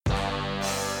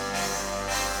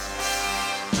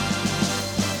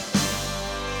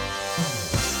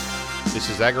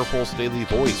This is AgriPulse Daily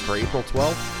Voice for April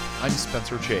 12th. I'm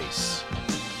Spencer Chase.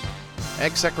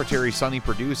 Ag Secretary Sonny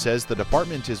Perdue says the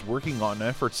department is working on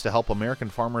efforts to help American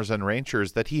farmers and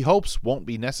ranchers that he hopes won't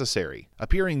be necessary.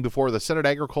 Appearing before the Senate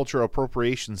Agriculture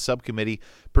Appropriations Subcommittee,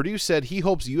 Perdue said he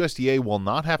hopes USDA will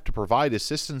not have to provide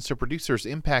assistance to producers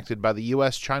impacted by the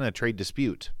U.S.-China trade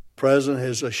dispute. The President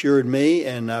has assured me,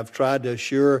 and I've tried to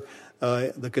assure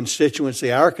our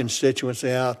constituency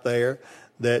out there,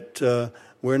 that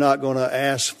we're not going to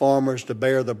ask farmers to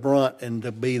bear the brunt and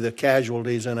to be the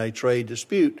casualties in a trade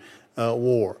dispute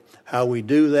war. How we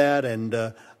do that,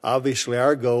 and obviously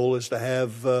our goal is to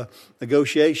have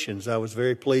negotiations. I was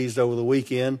very pleased over the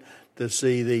weekend to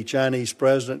see the Chinese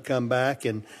president come back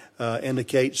and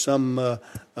indicate some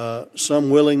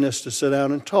willingness to sit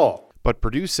down and talk. But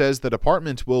Perdue says the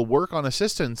department will work on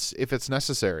assistance if it's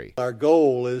necessary. Our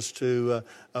goal is to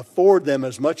afford them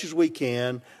as much as we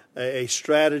can a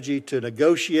strategy to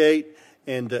negotiate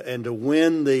and to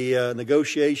win the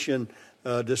negotiation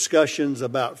discussions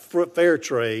about fair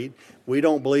trade. We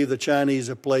don't believe the Chinese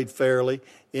have played fairly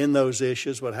in those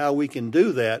issues, but how we can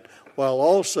do that while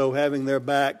also having their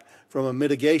back from a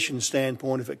mitigation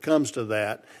standpoint if it comes to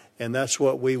that, and that's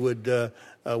what we would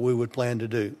plan to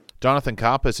do. Jonathan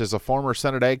Coppice is a former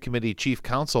Senate Ag Committee chief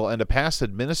counsel and a past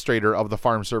administrator of the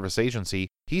Farm Service Agency.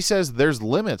 He says there's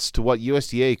limits to what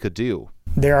USDA could do.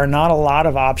 There are not a lot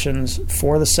of options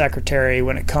for the Secretary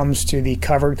when it comes to the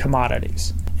covered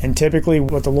commodities. And typically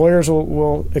what the lawyers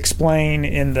will explain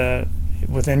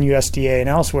within USDA and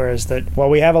elsewhere is that while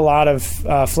we have a lot of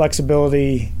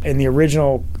flexibility in the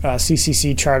original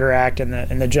CCC Charter Act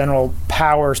and the general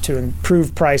powers to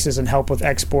improve prices and help with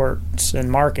exports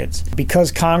and markets,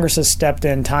 because Congress has stepped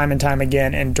in time and time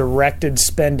again and directed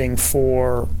spending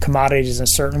for commodities in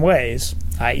certain ways,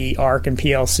 i.e. ARC and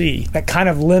PLC, that kind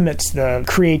of limits the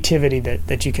creativity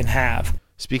that you can have.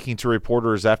 Speaking to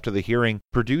reporters after the hearing,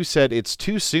 Perdue said it's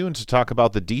too soon to talk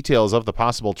about the details of the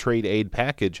possible trade aid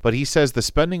package, but he says the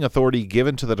spending authority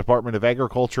given to the Department of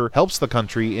Agriculture helps the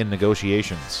country in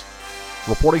negotiations.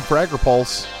 Reporting for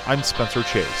AgriPulse, I'm Spencer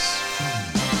Chase.